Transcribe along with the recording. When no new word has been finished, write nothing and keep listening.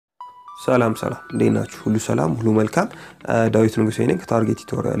ሰላም እንዴት ናችሁ? ሁሉ ሰላም ሁሉ መልካም። ዳዊት ንጉሴ ነኝ ከታርጌት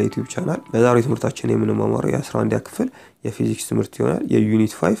ቱቶሪያል ዩቲዩብ ቻናል። በዛሬው ትምህርታችን የምንማማረው የ11ኛ ክፍል የፊዚክስ ትምህርት ይሆናል።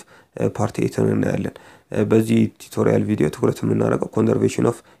 የዩኒት 5 ፓርት 8 እናያለን። በዚህ ቱቶሪያል ቪዲዮ ትኩረት የምናደርገው ኮንዘርቬሽን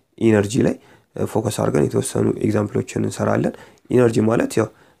ኦፍ ኢነርጂ ላይ ፎከስ አድርገን የተወሰኑ ኤግዛምፕሎችን እንሰራለን። ኢነርጂ ማለት ያው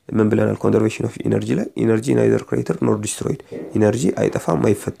ምን ብለናል? ኮንዘርቬሽን ኦፍ ኢነርጂ ላይ ኢነርጂ ናይዘር ክሬተር ኖር ዲስትሮይድ፣ ኢነርጂ አይጠፋም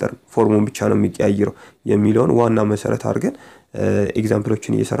አይፈጠርም ፎርሙን ብቻ ነው የሚቀያየረው የሚለውን ዋና መሰረት አድርገን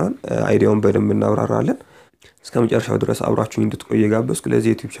ኤግዛምፕሎችን እየሰራን አይዲያውን በደንብ እናብራራለን። እስከመጨረሻው ድረስ አብራችሁን እንድትቆዩ ጋብዝኩ። ለዚህ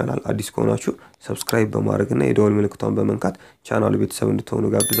ዩቲዩብ ቻናል አዲስ ከሆናችሁ ሰብስክራይብ በማድረግና የደወል ምልክቱን በመንካት ቻናሉ ቤተሰብ እንድትሆኑ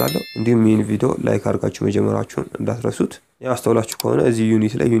ጋብዛለሁ። እንዲሁም ይህን ቪዲዮ ላይክ አድርጋችሁ መጀመራችሁን እንዳትረሱት። ያስተውላችሁ ከሆነ እዚህ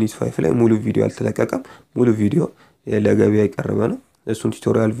ዩኒት ላይ ዩኒት 5 ላይ ሙሉ ቪዲዮ አልተለቀቀም። ሙሉ ቪዲዮ ለገበያ የቀረበ ነው። እሱን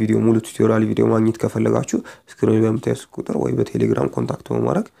ቱቶሪያል ቪዲዮ ሙሉ ቱቶሪያል ቪዲዮ ማግኘት ከፈለጋችሁ ስክሪን በምታዩት ቁጥር ወይ በቴሌግራም ኮንታክት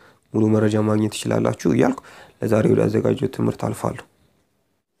በማድረግ ሙሉ መረጃ ማግኘት ትችላላችሁ እያልኩ ለዛሬው ያዘጋጀው ትምህርት አልፋለሁ።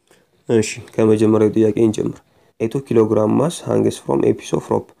 እሺ ከመጀመሪያው ጥያቄ እንጀምር። 8 ኪሎግራም ማስ hangs from a piece of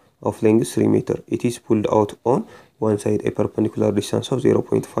rope of length 3 meter. It is pulled out on one side a perpendicular distance of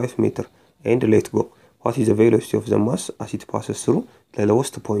 0.5 meter and let go. What is the velocity of the mass as it passes through the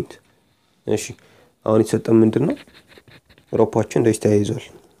lowest point? እሺ አሁን የተሰጠን ምንድነው? ሮፓችን እንደዚህ ተያይዟል።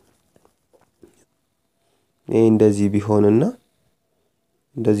 ይሄ እንደዚህ ቢሆንና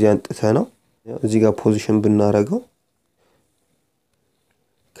እንደዚህ አንጥተ ነው እዚህ ጋር ፖዚሽን ብናረጋው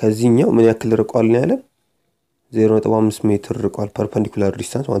ከዚህኛው ምን ያክል ርቋል ነው ያለን? 0.5 ሜትር ርቋል። ፐርፔንዲኩላር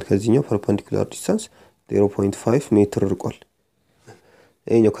ዲስታንስ ማለት ከዚህኛው ፐርፔንዲኩላር ዲስታንስ 0.5 ሜትር ርቋል።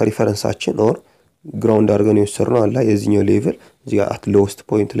 ይሄኛው ከሪፈረንሳችን ኦር ግራውንድ አድርገን የወሰድነው አላ የዚህኛው ሌቭል እዚህ ጋር አት ሎስት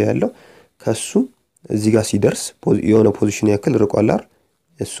ፖይንት ላይ ያለው ከሱ እዚህ ጋር ሲደርስ የሆነ ፖዚሽን ያክል ርቋል አይደል?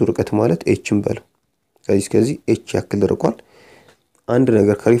 እሱ ርቀት ማለት ኤችን በለው ከዚህ ኤች ያክል ርቋል። አንድ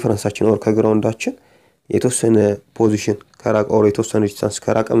ነገር ከሪፈረንሳችን ኦር ከግራውንዳችን የተወሰነ ፖዚሽን ከራቀ ኦር የተወሰነ ዲስታንስ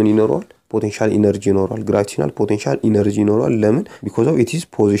ከራቀ ምን ይኖረዋል? ፖቴንሻል ኢነርጂ ይኖረዋል። ግራቪቴሽናል ፖቴንሻል ኢነርጂ ይኖረዋል። ለምን? because of its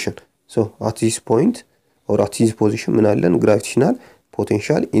position. so at this point or at this position ምን አለን? ግራቪቴሽናል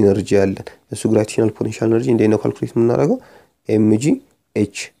ፖቴንሻል ኢነርጂ አለን። እሱ ግራቪቴሽናል ፖቴንሻል ኢነርጂ እንዴት ነው ካልኩሌት የምናደርገው? mg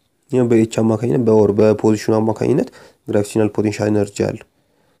h ነው በኤች አማካኝነት በኦር በፖዚሽኑ አማካኝነት ግራቪቴሽናል ፖቴንሻል ኢነርጂ አለ።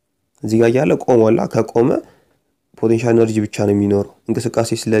 እዚህ ጋር ያለ ቆሟላ ከቆመ ፖቴንሻል ኢነርጂ ብቻ ነው የሚኖረው። እንቅስቃሴ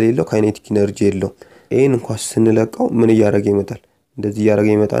ስለሌለው ካይኔቲክ ኢነርጂ የለውም። ይሄን እንኳን ስንለቀው ምን ያደርግ ይመጣል? እንደዚህ ያደርግ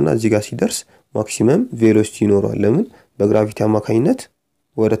ይመጣና እዚህ ጋር ሲደርስ ማክሲመም ቬሎሲቲ ይኖረዋል። ለምን? በግራቪቲ አማካኝነት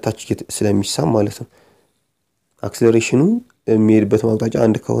ወደ ታች ስለሚሳብ ማለት ነው። አክሰለሬሽኑ የሚሄድበት አቅጣጫ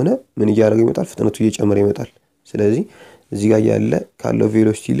አንድ ከሆነ ምን ያደርግ ይመጣል? ፍጥነቱ እየጨመረ ይመጣል። ስለዚህ እዚህ ጋር ያለ ካለው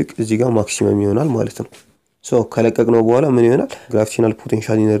ቬሎሲቲ ልክ እዚህ ጋር ማክሲመም ይሆናል ማለት ነው። ከለቀቅነው በኋላ ምን ይሆናል? ግራቪቴሽናል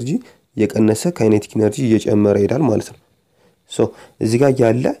ፖቴንሻል ኢነርጂ የቀነሰ ካይኔቲክ ኢነርጂ እየጨመረ ይሄዳል ማለት ነው። እዚህ ጋር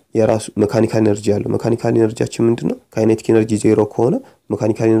ያለ የራሱ ሜካኒካል ኢነርጂ አለ። ሜካኒካል ኢነርጂያችን ምንድነው? ካይኔቲክ ኢነርጂ 0 ከሆነ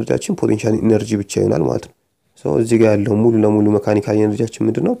ሜካኒካል ኢነርጂያችን ፖቴንሻል ኢነርጂ ብቻ ይሆናል ማለት ነው። እዚህ ጋር ያለው ሙሉ ለሙሉ ሜካኒካል ኢነርጂያችን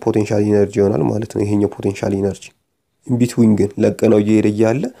ምንድነው? ፖቴንሻል ኢነርጂ ይሆናል ማለት ነው። ይሄኛው ፖቴንሻል ኢነርጂ ኢንቢትዊን ግን ለቀነው እየሄደ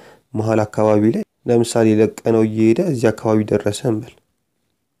ያለ መሃል አካባቢ ላይ ለምሳሌ ለቀነው እየሄደ እዚህ አካባቢ ደረሰ እንበል።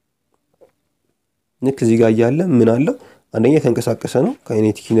 ልክ እዚህ ጋር ያለ ምን አለው? አንደኛ ተንቀሳቀሰ ነው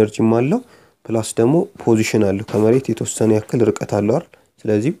ካይኔቲክ ኢነርጂም አለው ፕላስ ደግሞ ፖዚሽን አለው ከመሬት የተወሰነ ያክል ርቀት አለው አይደል?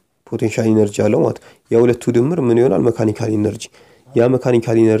 ስለዚህ ፖቴንሻል ኢነርጂ አለው ማለት የሁለቱ ድምር ምን ይሆናል? ሜካኒካል ኢነርጂ። ያ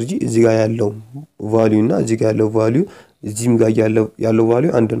ሜካኒካል ኢነርጂ እዚህ ጋር ያለው ቫልዩ እና እዚህ ጋር ያለው ቫልዩ እዚህም ጋር ያለው ቫልዩ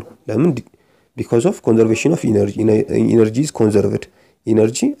አንድ ነው። ለምን? because of conservation of energy. energy is conserved.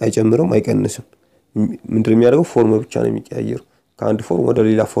 ኢነርጂ አይጨምርም አይቀንስም። ምንድነው የሚያደርገው? ፎርም ብቻ ነው የሚቀያየረው። ከአንድ ፎርም ወደ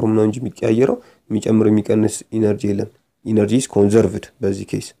ሌላ ፎርም ነው እንጂ የሚቀያየረው የሚጨምር የሚቀንስ ኢነርጂ የለም። ኢነርጂ is conserved በዚህ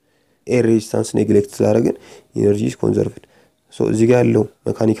ኬስ ኤር ሬዚስታንስ ኔግሌክት ስላደረግን ኢነርጂ is conserved። እዚህ ጋር ያለው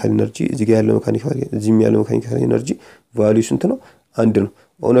ሜካኒካል ኢነርጂ እዚህ ጋር ያለው ሜካኒካል እዚህም ያለው ሜካኒካል ኢነርጂ ቫልዩ ስንት ነው? አንድ ነው።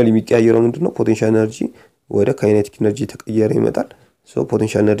 ኦንሊ የሚቀያየረው ምንድነው? ፖቴንሻል ኢነርጂ ወደ ካይኔቲክ ኢነርጂ ተቀየረ ይመጣል።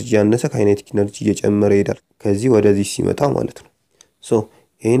 ፖቴንሻል ኢነርጂ ያነሰ ካይኔቲክ ኢነርጂ እየጨመረ ይሄዳል ከዚህ ወደዚህ ሲመጣ ማለት ነው።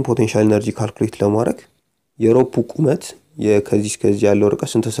 ይሄን ፖቴንሻል ኢነርጂ ካልኩሌት ለማድረግ የሮፑ ቁመት ከዚህ እስከዚህ ያለው ርቀት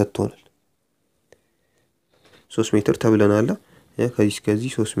ስንት ተሰጥቶናል? 3 ሜትር ተብለናል። ከዚህ እስከዚህ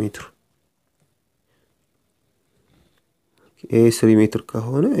 3 ሜትር ይሄ 3 ሜትር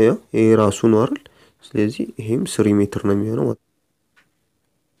ከሆነ ይሄ ራሱ ነው አይደል? ስለዚህ ይሄም 3 ሜትር ነው የሚሆነው ማለት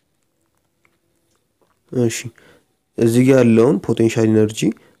ነው። እሺ እዚህ ጋር ያለውን ፖቴንሻል ኢነርጂ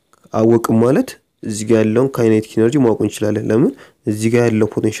አወቅን ማለት እዚህ ጋር ያለውን ካይኔቲክ ኢነርጂ ማወቅ እንችላለን። ለምን? እዚህ ጋር ያለው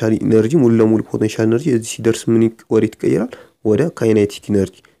ፖቴንሻል ኢነርጂ ሙሉ ለሙሉ ፖቴንሻል ኢነርጂ እዚህ ሲደርስ ምን ወዴት ይቀየራል? ወደ ካይኔቲክ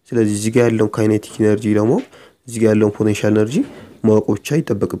ኢነርጂ። ስለዚህ እዚህ ጋር ያለውን ካይኔቲክ ኢነርጂ ደግሞ እዚህ ጋር ያለውን ፖቴንሻል ኢነርጂ ማወቅ ብቻ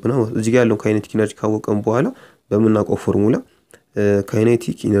ይጠበቅብናል ማለት ነው። እዚህ ጋር ያለውን ካይኔቲክ ኢነርጂ ካወቀን በኋላ በመናቀው ፎርሙላ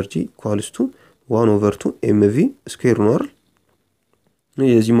ካይኔቲክ ኢነርጂ ኢኳልስ ቱ 1/2 mv ስኩዌር ነው አይደል?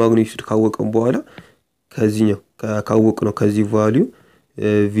 የዚህ ማግኒቲዩድ ካወቀን በኋላ ከዚህኛው ካወቅ ነው ከዚህ ቫልዩ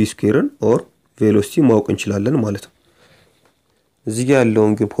v ስኩዌርን ኦር ቬሎሲቲ ማወቅ እንችላለን ማለት ነው እዚህ ጋር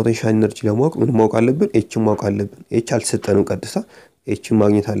ያለውን ግን ፖቴንሻል ኢነርጂ ለማወቅ ምን ማወቅ አለብን h ማወቅ አለብን h አልተሰጠንም ቀጥታ h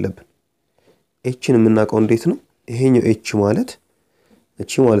ማግኘት አለብን h ን የምናውቀው እንዴት ነው ይሄኛው h ማለት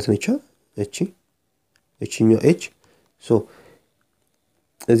ነች እቺኛው h ሶ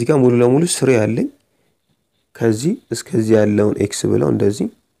እዚህ ጋር ሙሉ ለሙሉ ስሪ ያለኝ ከዚህ እስከዚህ ያለውን x ብለው እንደዚህ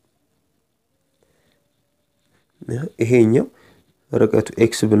ይሄኛው ርቀቱ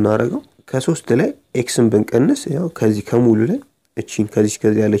x ብናረጋው ከ3 ላይ x ን ብንቀንስ ያው ከዚህ ከሙሉ ላይ እቺን ከዚህ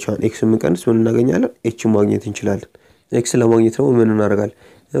እስከዚህ ያለችውን x ን ብንቀንስ ምን እናገኛለን h ማግኘት እንችላለን x ለማግኘት ነው ምን እናደርጋለን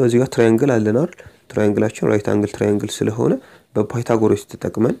ያው እዚህ ጋር ትራያንግል አለን አይደል ትራያንግላችን ራይት አንግል ትራያንግል ስለሆነ በፓይታጎረስ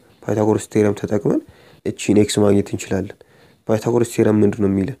ቴረም ተጠቅመን እቺን x ማግኘት እንችላለን ፓይታጎረስ ቴረም ምንድነው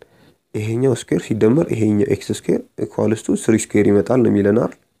የሚለን ይሄኛው ስኩዌር ሲደመር ይሄኛው x ስኩዌር ኢኳልስ ቱ 3 ስኩዌር ይመጣል ነው የሚለን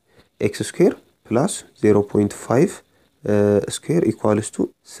አይደል x ስኩዌር + 0.5 ስኩዌር ኢኳልስ ቱ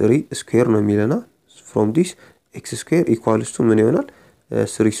 3 ስኩዌር ነው የሚለና from this x ስኩዌር ኢኳልስ ቱ ምን ይሆናል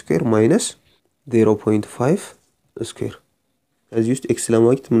 3 ስኩዌር ማይነስ 0.5 ስኩዌር እዚህ ውስጥ x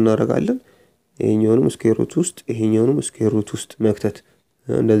ለማግኘት ምን እናደርጋለን ይሄኛውንም ስኩዌር ሩት ውስጥ ይሄኛውንም ስኩዌር ሩት ውስጥ መክተት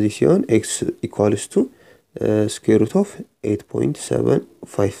እንደዚህ ሲሆን x ኢኳልስ ቱ ስኩዌር ሩት ኦፍ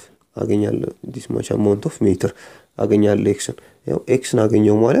 8.75 አገኛለሁ this much amount of meter አገኛለሁ x ያው x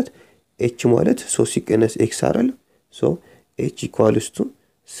አገኘው ማለት h ማለት 3 ሲቀነስ x አይደል so h equals to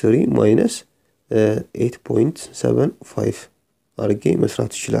 3 minus 8.75 አርጌ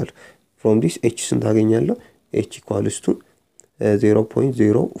መስራት ይችላል from this h ስንት አገኛለሁ h equals to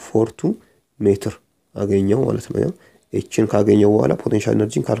 0.042 ሜትር አገኘው ማለት ነው ያው h ን ካገኘው በኋላ ፖቴንሻል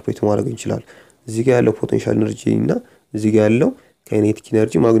ኤነርጂን ካልኩሌት ማድረግ እንችላለን እዚህ ጋር ያለው ፖቴንሻል ኤነርጂ እና እዚህ ጋር ያለው ካይኔቲክ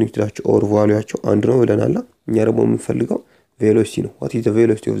ኤነርጂ ማግኒቲዩዳቸው ኦር ቫልዩአቸው አንድ ነው ብለናል እኛ ደግሞ የምንፈልገው ቬሎሲቲ ነው what is the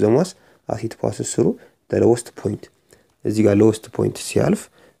velocity of the mass as it passes through the lowest point እዚህ ጋር lowest point ሲያልፍ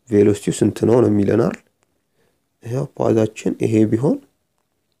ቬሎሲቲው ስንት ነው የሚለናል ያው ፓዛችን ይሄ ቢሆን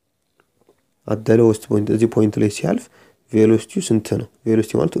at the lowest point እዚህ ፖይንት ላይ ሲያልፍ ቬሎሲቲው ስንት ነው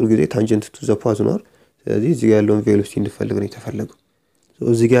ቬሎሲቲ ማለት ሁሉ ጊዜ ታንጀንት ቱ ዘ ፓዝ ነው ስለዚህ እዚህ ጋር ያለውን ቬሎሲቲ እንፈልግ ነው የተፈለገው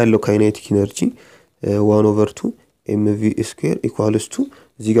እዚህ ጋር ያለው ካይኔቲክ ኤነርጂ 1/2 mv ስኩዌር ኢኳልስ ቱ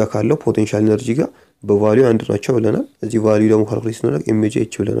እዚህ ጋር ካለው ፖቴንሻል ኤነርጂ ጋር በቫልዩ አንድ ናቸው ብለናል እዚህ ቫልዩ ደግሞ ካልኩሌት እናደርግ mg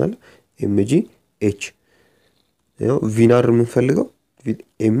h ብለናል mg h ያው ቪናር የምንፈልገው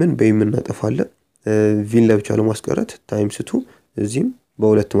mን በm እናጠፋለን ቪን ለብቻ ለማስቀረት ታይምስ 2 እዚህም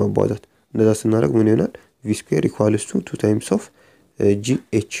በሁለት ማባዛት እንደዛ ስናደርግ ምን ይሆናል v square equals to 2 times of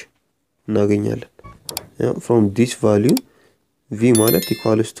gh እናገኛለን ያው from this value v ማለት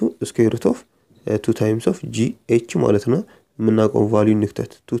equals to square root of 2 times of gh ማለት ነው የምናውቀው ቫልዩ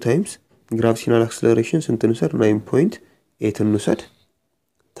ንክተት 2 times gravitational acceleration ስንት እንውሰድ 9.8 እንውሰድ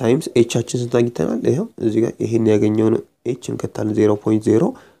times h አችን ስንት አግኝተናል ይሄው እዚህ ጋር ይሄን ያገኘውን h እንከታለን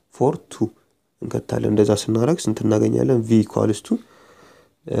 0.042 እንከታለን እንደዛ ስናደርግ ስንት እናገኛለን v equals to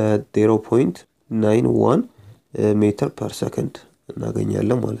 0.91 ሜትር ፐር ሰከንድ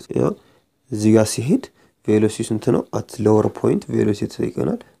እናገኛለን ማለት ነው ያው እዚህ ጋር ሲሄድ ቬሎሲቲ ስንት ነው at lower point ቬሎሲቲ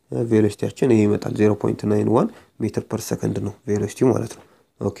ተጠይቀናል ቬሎሲቲያችን ይሄ ይመጣል 0.91 ሜትር ፐር ሰከንድ ነው ቬሎሲቲ ማለት ነው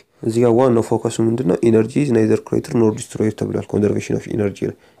ኦኬ እዚህ ጋር ዋናው ፎከሱ ምንድነው ኢነርጂ is neither created nor destroyed ተብሏል ኮንዘርቬሽን ኦፍ ኢነርጂ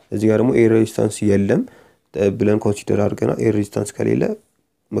ላይ እዚህ ጋር ደግሞ ኤር ሬዚስታንስ የለም ብለን ኮንሲደር አድርገና ኤር ሬዚስታንስ ከሌለ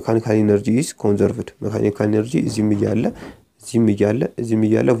ሜካኒካል ኢነርጂ is conserved ሜካኒካል ኢነርጂ እዚህም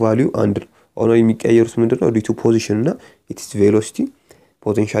እያለ ቫልዩ አንድ ነው ኦኖ የሚቀየሩት ምንድነው ዲቱ ፖዚሽን እና ኢትስ ቬሎሲቲ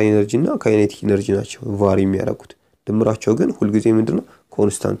ፖቴንሻል ኢነርጂ እና ካይኔቲክ ኢነርጂ ናቸው ቫሪ የሚያደርጉት ድምራቸው ግን ሁሉ ጊዜ ምንድነው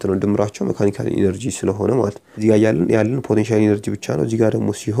ኮንስታንት ነው ድምራቸው ሜካኒካል ኢነርጂ ስለሆነ ማለት እዚህ ጋር ያለን ፖቴንሻል ኢነርጂ ብቻ ነው እዚህ ጋር ደግሞ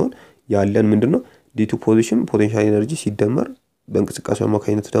ሲሆን ያለን ምንድነው ዲቱ ፖዚሽን ፖቴንሻል ኢነርጂ ሲደመር በእንቅስቃሴው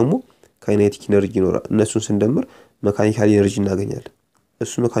አማካኝነት ደግሞ ካይኔቲክ ኢነርጂ ይኖራል እነሱን ስንደምር ሜካኒካል ኢነርጂ እናገኛለን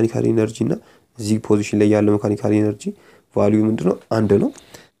እሱ ሜካኒካል ኢነርጂ እና እዚህ ፖዚሽን ላይ ያለው ሜካኒካል ኢነርጂ ቫልዩ ምንድነው አንድ ነው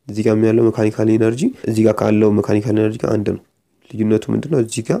እዚህ ጋር ያለው ሜካኒካል ኢነርጂ እዚህ ጋር ካለው ሜካኒካል ኢነርጂ ጋር አንድ ነው ልዩነቱ ምንድነው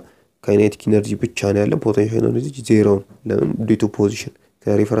እዚህ ጋር ካይኔቲክ ኢነርጂ ብቻ ነው ያለው ፖቴንሻል ኢነርጂ ዜሮ ነው ለምን ዲቱ ፖዚሽን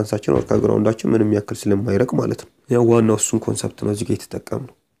ከሪፈረንሳችን ወርካ ግራውንዳችን ምንም ያክል ስለማይረቅ ማለት ነው ያው ዋናው እሱን ኮንሰፕት ነው እዚህ ጋር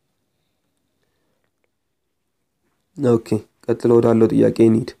የተጠቀምነው ኦኬ ቀጥሎ ወዳለው ጥያቄ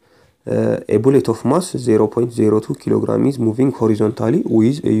እንሂድ a bullet of mass 0.02 kg is moving horizontally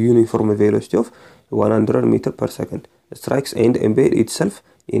with a uniform velocity of 100 meter per second strikes and embeds itself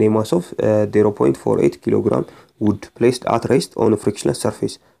in a mass of 0.48 kg wood placed at rest on a frictionless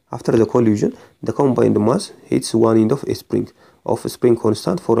surface after the collision the combined mass hits one end of a spring of spring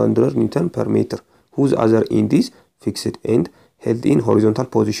constant 400 newton per meter whose other end is fixed and held in horizontal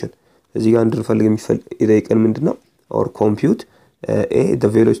position እዚህ ጋር እንድንፈልግ የሚጠይቀን ምንድነው or compute A the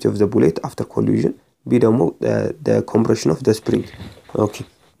velocity of the bullet after collision B ደግሞ the compression of the spring okay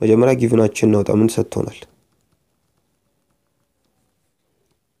መጀመሪያ ጊቭናችን ነው ምን ሰጥቶናል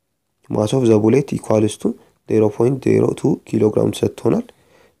mass of the bullet equals to 0.02 kg ሰጥቶናል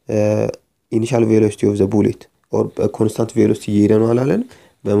initial velocity of the bullet or constant velocity እየሄደ ነው አላለን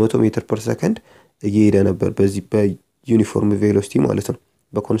በ100 ሜትር per second እየሄደ ነበር በዚህ በዩኒፎርም ቬሎሲቲ ማለት ነው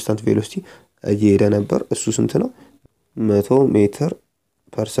በኮንስታንት ቬሎሲቲ እየሄደ ነበር እሱ ስንት ነው 100 ሜትር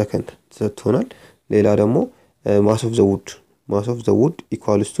per second ሰጥቶናል ሌላ ደግሞ mass of the wood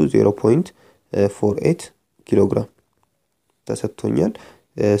equals to 0.48 kg ተሰጥቶኛል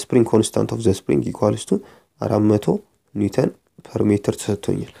spring constant of the spring equals to 400 ኒውተን per meter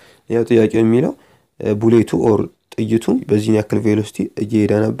ተሰጥቶኛል ያው ጥያቄው የሚለው ቡሌቱ ኦር ጥይቱ በዚህ ያክል ቬሎሲቲ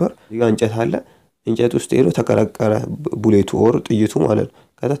እየሄደ ነበር ይጋ እንጨት አለ እንጨት ውስጥ ሄዶ ተቀረቀረ ቡሌቱ ኦር ጥይቱ ማለት ነው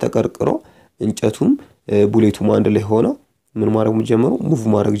ከዛ ተቀርቅሮ እንጨቱም ቡሌቱም አንድ ላይ ሆነ ምን ማድረግ ጀመሩ ሙቭ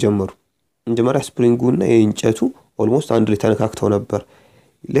ማድረግ ጀመሩ እንጀመራ ስፕሪንጉና የእንጨቱ ኦልሞስት አንድ ላይ ተነካክተው ነበር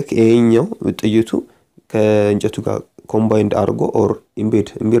ልክ ይሄኛው ጥይቱ ከእንጨቱ ጋር ኮምባይንድ አርጎ ኦር ኢምቤድ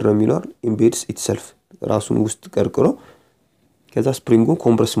ነው የሚለው ኢምቤድስ ኢትሰልፍ ራሱን ውስጥ ቀርቅሮ ከዛ ስፕሪንጉን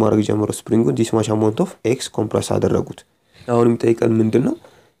ኮምፕረስ ማድረግ ጀመሩ ስፕሪንጉን this much amount of x ኮምፕረስ አደረጉት አሁን የሚጠይቀን ምንድነው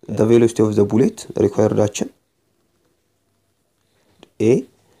the velocity of the bullet required action a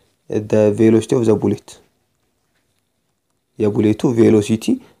the velocity of the bullet የቡሌቱ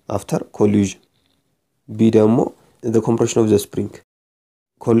velocity after collision b ደግሞ the compression of the spring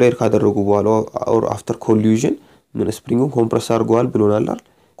ኮሌር ካደረጉ በኋላ or after collision ምን ስፕሪንጉን ኮምፕረስ አድርገዋል ብሎናል አይደል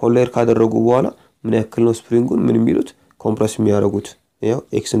ኮሌር ካደረጉ በኋላ ምን ያክል ነው ስፕሪንጉን ምን የሚሉት ኮምፕረስ የሚያደርጉት ያው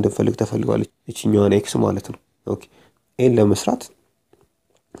x እንደፈልግ ተፈልጓል እቺኛዋን x ማለት ነው ኦኬ ኤን ለመስራት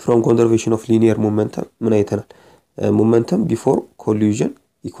from conservation of linear momentum ምን አይተናል momentum before collision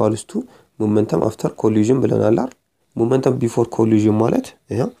equals to momentum after collision ብለናል አይደል momentum before collision ማለት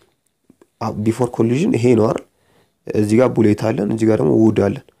ያው before collision ይሄ ነው አይደል እዚህ ጋር ቡሌት አለን እዚህ ጋር ደግሞ ውድ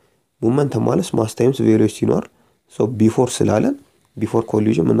አለን momentum ማለት mass times velocity ነው so before ስላለን before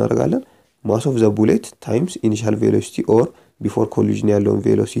collision ምን እናደርጋለን mass of the bullet times initial velocity or before collision ያለውን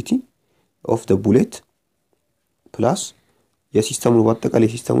velocity of the bullet plus የሲስተሙን በአጠቃላይ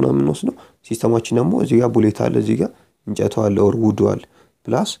ሲስተሙን አምንወስደው ሲስተማችን ደግሞ እዚህ ጋር ቡሌት አለ እዚህ ጋር እንጨቱ አለ or wood አለ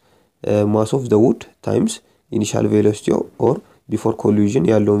plus mass of the wood times initial velocity or before collision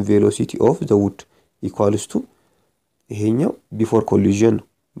ያለውን velocity of the wood equals to ይሄኛው before collision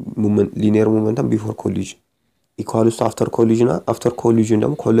linear momentum before collision equals to after collision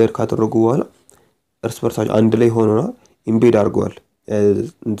ደግሞ ኮሌር ካደረጉ በኋላ እርስ በርሳቸው አንድ ላይ ሆነና ኢምቤድ አድርገዋል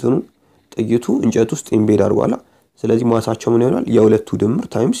እንትኑ ጥይቱ እንጨት ውስጥ ኢምቤድ አድርጓል ስለዚህ ማሳቸው ምን ይሆናል የሁለቱ ድምር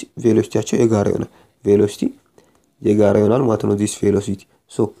ታይምስ ቬሎሲቲያቸው የጋራ ይሆናል ቬሎሲቲ የጋራ ይሆናል ማለት ነው this velocity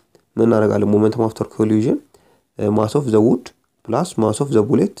so ምን እናደርጋለን momentum after collision mass of the wood plus mass of the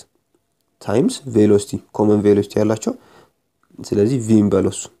bullet times velocity common velocity ያላቸው ስለዚህ v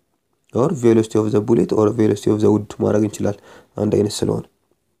እንበለሱ or velocity of the bullet or velocity of the wood ማድረግ እንችላል አንድ አይነት ስለሆነ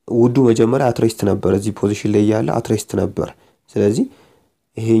ውዱ መጀመሪያ አትሬስት ነበር እዚህ ፖዚሽን ላይ ያለ አትሬስት ነበር ስለዚህ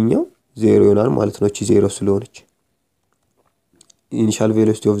ይሄኛው 0 ይሆናል ማለት ነው እቺ 0 ስለሆነች initial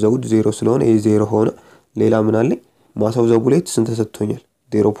velocity of the wood 0 ስለሆነ ይሄ 0 ሆነ ሌላ ምን አለ mass of the bullet ስንት ተሰጥቶኛል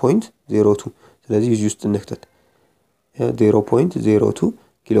 0.02 ስለዚህ እዚህ ውስጥ እንክተት 0.02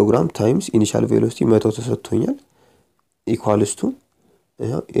 ኪሎግራም times initial velocity 100 ተሰጥቶኛል equals to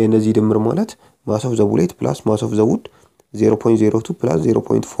እነዚህ ድምር ማለት mass of the bullet plus mass of the wood 0.02 plus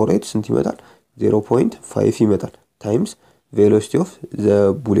 0.48 ስንት ይመጣል 0.5 ይመጣል times velocity of the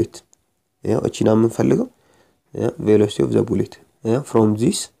bullet ያው እቺና ምን ፈልገው velocity of the bullet from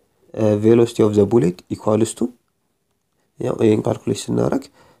this velocity of the bullet equals to ያው ይሄን ካልኩሌት ስናደርግ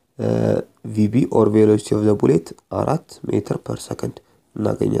VB or velocity of the bullet 4 ሜትር per second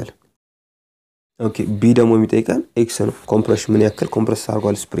እናገኛለን ኦኬ B ደግሞ የሚጠይቀን x ነው ኮምፕረሽን ምን ያክል ኮምፕረስ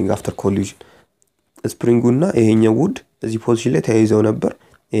አድርጓል ስፕሪንግ አፍተር ኮሊዥን ስፕሪንጉና ይሄኛው ውድ እዚህ ፖዚሽን ላይ ተያይዘው ነበር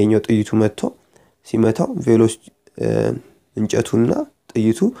ይሄኛው ጥይቱ መጥቶ ሲመታው ቬሎሲቲ እንጨቱና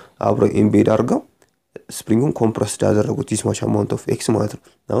ጥይቱ አብረው ኢምቤድ አድርገው ስፕሪንጉን ኮምፕረስ ያደረጉት this much amount of x ማለት ነው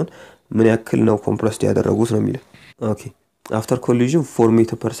አሁን ምን ያክል ነው ኮምፕረስ ያደረጉት ነው የሚለው ኦኬ አፍተር ኮሊዥን 4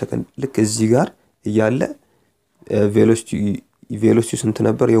 ሜትር per second ልክ እዚህ ጋር እያለ ቬሎሲቲ ስንት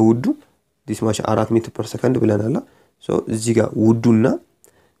ነበር የውዱ this much 4 ሜትር per second ብለናል ሶ እዚህ ጋር ውዱና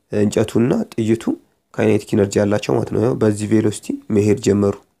እንጨቱና ጥይቱ ካይኔቲክ ኢነርጂ ያላቸው ማለት ነው በዚህ ቬሎሲቲ መሄድ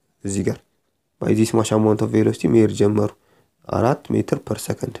ጀመሩ እዚህ ጋር by this much amount of velocity መሄድ ጀመሩ 4 ሜትር per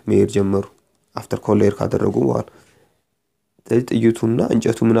second መሄድ ጀመሩ after ኮሌር ካደረጉ በኋላ ጥይቱና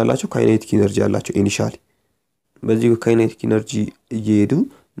እንጨቱ ምን አላቸው ካይኔቲክ ኢነርጂ ያላቸው ኢኒሻሊ በዚህ ካይኔቲክ ኢነርጂ እየሄዱ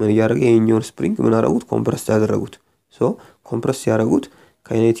ምን ያደርገ የኛውን ስፕሪንግ ምን አደረጉት ኮምፕረስ ያደረጉት ሶ ኮምፕረስ ያደረጉት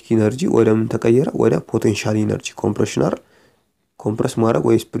ካይኔቲክ ኢነርጂ ወደ ምን ተቀየረ ወደ ፖቴንሻል ኢነርጂ ኮምፕሬሽን አይደል ኮምፕረስ ማድረግ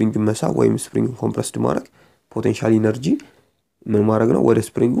ወይ ስፕሪንግ መሳብ ወይ ስፕሪንግ ኮምፕረስድ ማድረግ ፖቴንሻል ኢነርጂ ምን ማድረግ ነው ወደ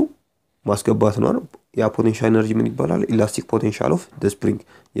ስፕሪንጉ ማስገባት ነው አይደል ያ ፖቴንሻል ኢነርጂ ምን ይባላል ኢላስቲክ ፖቴንሻል ኦፍ ዘ ስፕሪንግ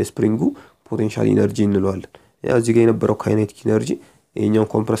የስፕሪንጉ ፖቴንሻል ኢነርጂ እንለዋለን ያ እዚህ ጋር የነበረው ካይኔቲክ ኢነርጂ ይሄኛው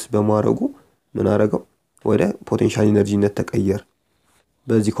ኮምፕረስ በማድረጉ ምን አደረገው ወደ ፖቴንሻል ኢነርጂነት ተቀየረ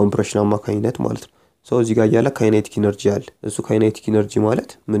በዚህ ኮምፕሬሽን አማካኝነት ማለት ነው ሶ እዚህ ጋር ያለ ካይኔቲክ ኢነርጂ አለ እሱ ካይኔቲክ ኢነርጂ ማለት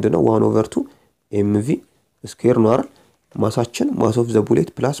ምንድነው 1/2 mv ስኩዌር ነው አይደል ማሳችን ማስ ኦፍ ዘ ቡሌት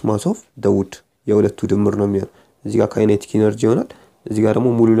ፕላስ ማስ ኦፍ ዘ ውድ የሁለቱ ድምር ነው የሚሆነው እዚህ ጋር ካይኔቲክ ኢነርጂ ይሆናል እዚህ ጋር ደግሞ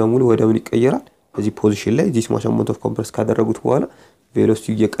ሙሉ ለሙሉ ወደ ምን ይቀየራል እዚህ ፖዚሽን ላይ ዲስ ማስ አማውንት ኦፍ ኮምፕረስ ካደረጉት በኋላ ቬሎሲቲ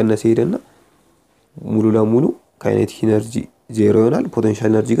እየቀነሰ ሄደና ሙሉ ለሙሉ ካይኔቲክ ኢነርጂ ዜሮ ይሆናል ፖቴንሻል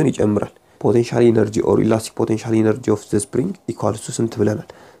ኢነርጂ ግን ይጨምራል ፖቴንሻል ኢነርጂ ኦር ኢላስቲክ ፖቴንሻል ኢነርጂ ኦፍ ዘ ስፕሪንግ ኢኳልስ ቱ ስንት ብለናል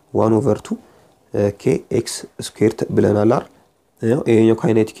 1/2 kx ስኩዌር ብለናል አይደል ይሄኛው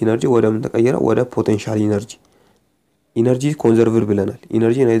ካይኔቲክ ኢነርጂ ወደ ምን ተቀየረ ወደ ፖቴንሻል ኢነርጂ ኢነርጂ ኮንዘርቭድ ብለናል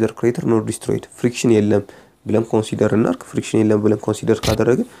ኢነርጂ ናይዘር ክሬተር ኖር ዲስትሮይድ ፍሪክሽን የለም ብለን ኮንሲደር እናርክ ፍሪክሽን የለም ብለን ኮንሲደር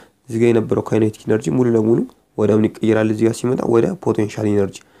ካደረገ እዚህ ጋር የነበረው ካይኔቲክ ኢነርጂ ሙሉ ለሙሉ ወደ ምን ይቀየራል እዚህ ጋር ሲመጣ ወደ ፖቴንሻል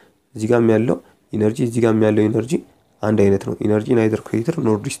ኢነርጂ እዚህ ጋር ያለው ኢነርጂ እዚህ ጋር ያለው ኢነርጂ አንድ አይነት ነው ኢነርጂ ናይዘር ክሬተር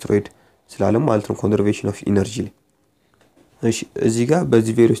ኖር ዲስትሮይድ ስላለም ማለት ነው ኮንዘርቬሽን ኦፍ ኢነርጂ ላይ እሺ እዚህ ጋር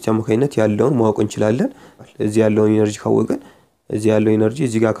በዚህ ቬሎሲቲ አማካኝነት ያለውን ማወቅ እንችላለን እዚህ ያለውን ኢነርጂ ካወቀን እዚህ ያለው ኢነርጂ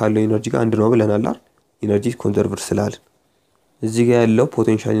እዚህ ጋር ካለው ኢነርጂ ጋር አንድ ነው ብለናል አይደል ኢነርጂ ኮንዘርቭድ ስላለን እዚህ ጋር ያለው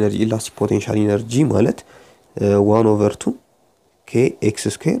ፖቴንሻል ኢነርጂ ኢላስቲክ ፖቴንሻል ኢነርጂ ማለት 1/2 kx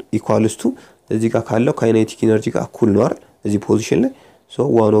ስኩዌር ኢኳልስ ቱ እዚህ ጋር ካለው ካይኔቲክ ኢነርጂ ጋር እኩል ነው አይደል እዚህ ፖዚሽን ላይ ሶ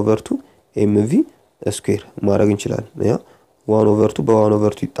 1/2 mv ስኩዌር ማድረግ እንችላለን ያ 1/2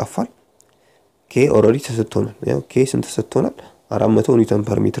 በ1/2 ይጣፋል k ኦሬዲ ተሰጥቶናል ያው k ስንት ተሰጥቶናል 400 ኒውተን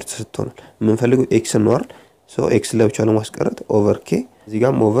ፐር ሜትር ተሰጥቶናል የምንፈልገው x ነው አይደል ሶ x ለብቻው ለማስቀረት ኦቨር k እዚህ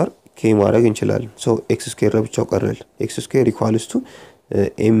ጋር ኦቨር k ማድረግ እንችላለን ሶ x ስኩዌር ለብቻው ቀረል x ስኩዌር ኢኳልስ ቱ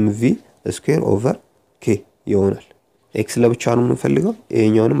mv ስኩዌር ኦቨር k ይሆናል x ለብቻው ነው የምንፈልገው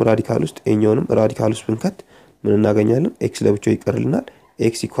ይሄኛውንም ራዲካል ውስጥ ይሄኛውንም ራዲካል ውስጥ ብንከት ምን እናገኛለን x ለብቻው ይቀርልናል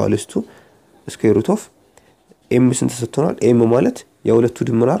x ኢኳልስ ቱ ስኩዌር ሩት ኦፍ m ስንት ተሰጥቶናል m ማለት የሁለቱ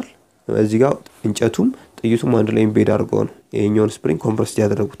ድምር አይደል እዚህ ጋር እንጨቱም ጥይቱም አንድ ላይ ኢምቤድ አድርገው ነው ይሄኛውን ስፕሪንግ ኮምፕረስ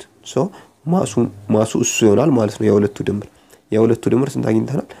ያደረጉት ሶ ማሱ እሱ ይሆናል ማለት ነው የሁለቱ ድምር ስንት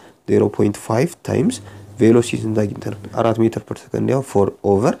አግኝተናል 0.5 ታይምስ ቬሎሲቲ ስንት አግኝተናል 4 ሜትር ፐር ሰከንድ ያው 4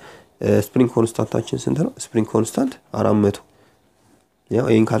 ኦቨር ስፕሪንግ ኮንስታንታችን ስንት ነው ስፕሪንግ ኮንስታንት 400 ያው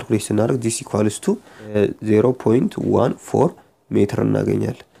ይሄን ካልኩሌት ስናደርግ ዲስ ኢኳልስ ቱ 0.14 ሜትር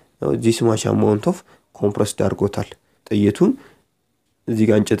እናገኛለን ያው ዲስ ማች አማውንት ኦፍ ኮምፕረስ ዳርጎታል ጥይቱን እዚህ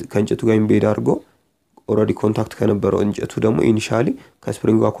ጋር ከእንጨቱ ጋር ኢምቤድ አድርጎ ኦሬዲ ኮንታክት ከነበረው እንጨቱ ደግሞ ኢኒሺያሊ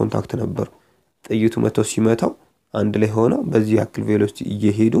ከስፕሪንጉ ጋር ኮንታክት ነበር ጥይቱ መተው ሲመታው አንድ ላይ ሆነ በዚህ ያክል ቬሎሲቲ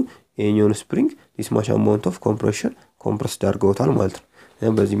እየሄዱ የኛውን ስፕሪንግ ዲስ ማች አማውንት ኦፍ ኮምፕሬሽን ኮምፕረስ ዳርጎታል ማለት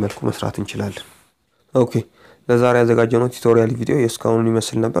ነው በዚህ መልኩ መስራት እንችላለን ኦኬ ለዛሬ ያዘጋጀነው ቱቶሪያል ቪዲዮ የስካውን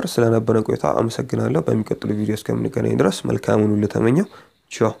ይመስል ነበር ስለነበረ ቆይታ አመሰግናለሁ በሚቀጥለው ቪዲዮ እስከምንገናኝ ድረስ መልካም ሁሉ ተመኘው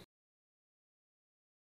ቻው